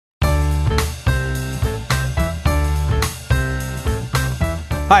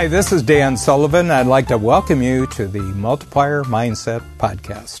Hi, this is Dan Sullivan. I'd like to welcome you to the Multiplier Mindset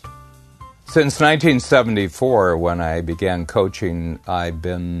Podcast. Since 1974, when I began coaching, I've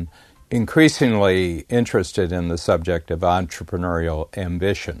been increasingly interested in the subject of entrepreneurial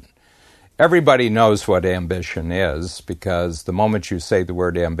ambition. Everybody knows what ambition is because the moment you say the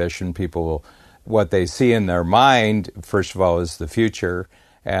word ambition, what they see in their mind, first of all, is the future.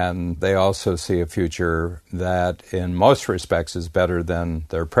 And they also see a future that, in most respects, is better than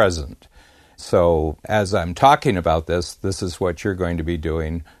their present. So as I'm talking about this is what you're going to be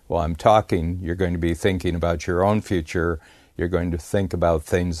doing. While I'm talking, you're going to be thinking about your own future. You're going to think about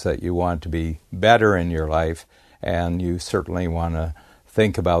things that you want to be better in your life. And you certainly want to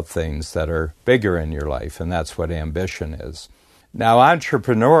think about things that are bigger in your life. And that's what ambition is. Now,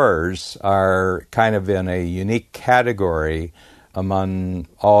 entrepreneurs are kind of in a unique category among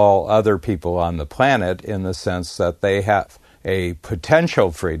all other people on the planet in the sense that they have a potential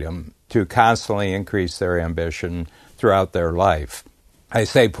freedom to constantly increase their ambition throughout their life. I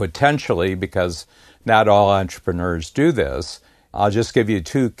say potentially because not all entrepreneurs do this. I'll just give you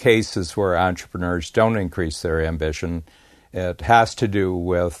two cases where entrepreneurs don't increase their ambition. It has to do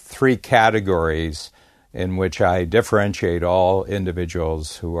with three categories in which I differentiate all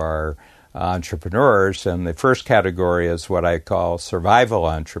individuals who are entrepreneurs, and the first category is what I call survival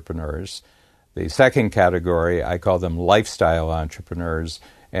entrepreneurs. The second category, I call them lifestyle entrepreneurs,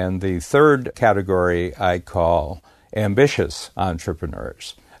 and the third category I call ambitious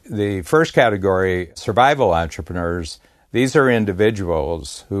entrepreneurs. The first category, survival entrepreneurs, these are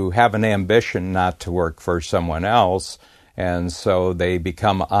individuals who have an ambition not to work for someone else, and so they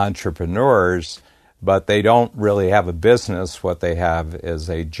become entrepreneurs, but they don't really have a business. What they have is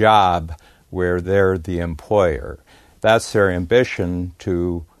a job where they're the employer. That's their ambition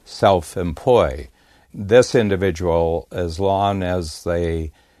to self-employ. This individual, as long as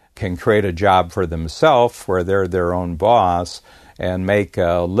they can create a job for themselves where they're their own boss and make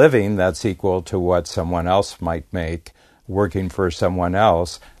a living that's equal to what someone else might make working for someone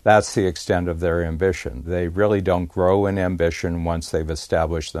else, that's the extent of their ambition. They really don't grow in ambition once they've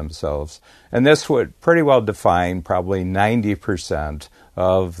established themselves. And this would pretty well define probably 90%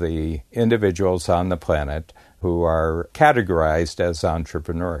 of the individuals on the planet who are categorized as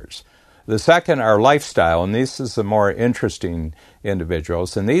entrepreneurs. The second are lifestyle, and this is the more interesting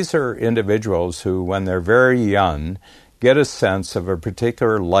individuals. And these are individuals who, when they're very young, get a sense of a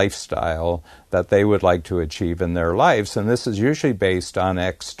particular lifestyle that they would like to achieve in their lives. And this is usually based on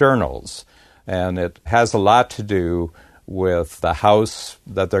externals. And it has a lot to do with the house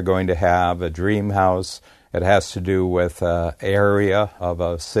that they're going to have, a dream house. It has to do with an area of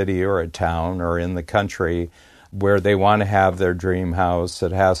a city or a town or in the country where they want to have their dream house.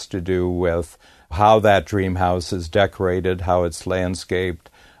 It has to do with how that dream house is decorated, how it's landscaped.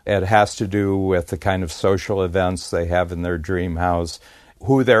 It has to do with the kind of social events they have in their dream house,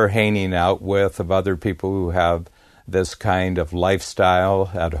 who they're hanging out with of other people who have this kind of lifestyle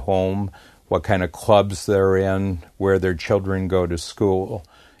at home, what kind of clubs they're in, where their children go to school,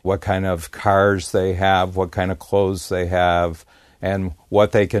 what kind of cars they have, what kind of clothes they have, and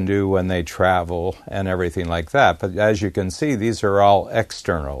what they can do when they travel and everything like that. But as you can see, these are all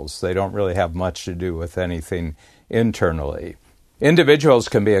externals. They don't really have much to do with anything internally. Individuals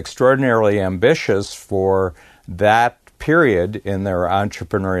can be extraordinarily ambitious for that period in their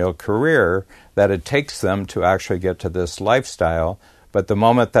entrepreneurial career that it takes them to actually get to this lifestyle. But the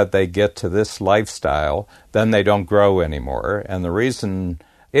moment that they get to this lifestyle, then they don't grow anymore. And the reason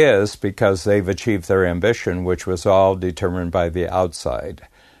is because they've achieved their ambition, which was all determined by the outside,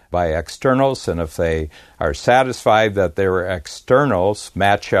 by externals. And if they are satisfied that their externals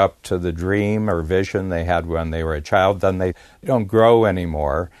match up to the dream or vision they had when they were a child, then they don't grow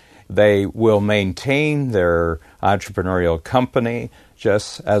anymore. They will maintain their entrepreneurial company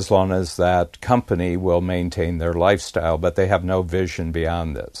just as long as that company will maintain their lifestyle, but they have no vision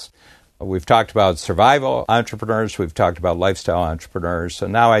beyond this. We've talked about survival entrepreneurs, we've talked about lifestyle entrepreneurs,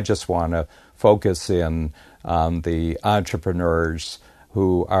 and now I just want to focus in on the entrepreneurs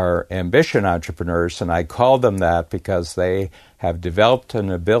who are ambition entrepreneurs, and I call them that because they have developed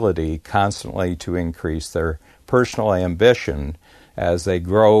an ability constantly to increase their personal ambition as they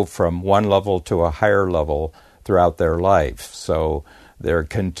grow from one level to a higher level throughout their life. So they're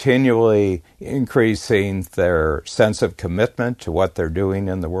continually increasing their sense of commitment to what they're doing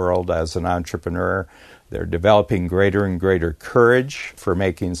in the world as an entrepreneur. They're developing greater and greater courage for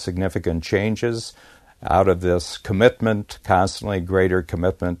making significant changes. Out of this commitment, constantly greater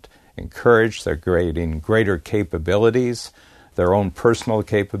commitment and courage, they're creating greater capabilities. their own personal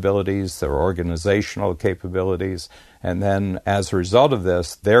capabilities, their organizational capabilities, and then as a result of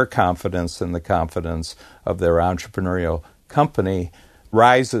this, their confidence and the confidence of their entrepreneurial company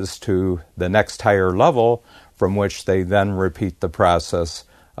rises to the next higher level, from which they then repeat the process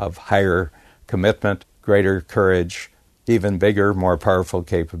of higher commitment, greater courage, even bigger, more powerful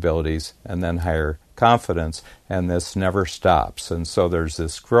capabilities, and then higher confidence. And this never stops. And so there's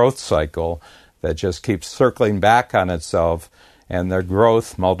this growth cycle that just keeps circling back on itself, and their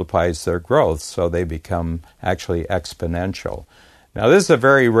growth multiplies their growth, so they become actually exponential. Now, this is a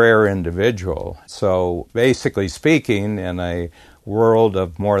very rare individual. So basically speaking, in a world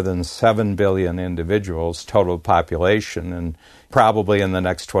of more than 7 billion individuals, total population, and probably in the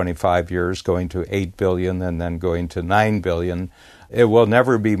next 25 years going to 8 billion and then going to 9 billion, it will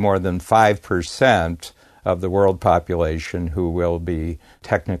never be more than 5% of the world population who will be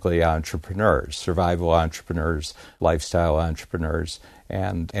technically entrepreneurs, survival entrepreneurs, lifestyle entrepreneurs,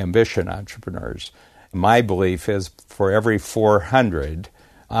 and ambition entrepreneurs. My belief is for every 400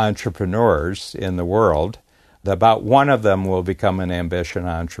 entrepreneurs in the world, about one of them will become an ambition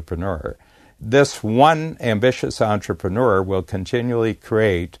entrepreneur. This one ambitious entrepreneur will continually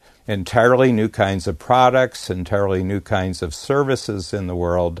create entirely new kinds of products, entirely new kinds of services in the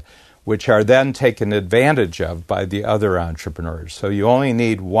world, which are then taken advantage of by the other entrepreneurs. So you only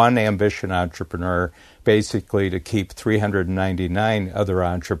need one ambition entrepreneur basically to keep 399 other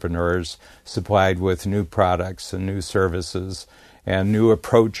entrepreneurs supplied with new products and new services and new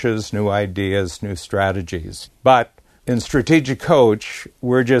approaches, new ideas, new strategies. But in Strategic Coach,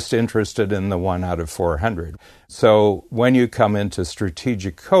 we're just interested in the 1 out of 400. So when you come into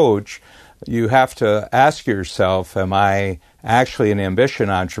Strategic Coach, you have to ask yourself, am I actually an ambition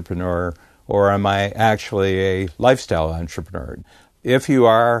entrepreneur, or am I actually a lifestyle entrepreneur? If you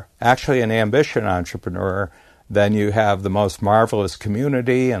are actually an ambition entrepreneur, then you have the most marvelous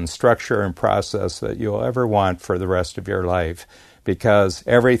community and structure and process that you'll ever want for the rest of your life, because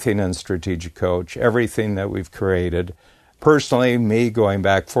everything in Strategic Coach, everything that we've created, personally, me going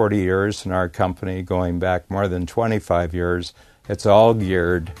back 40 years and our company going back more than 25 years, it's all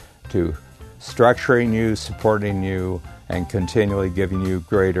geared to structuring you, supporting you, and continually giving you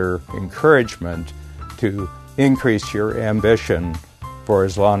greater encouragement to increase your ambition for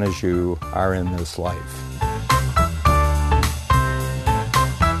as long as you are in this life.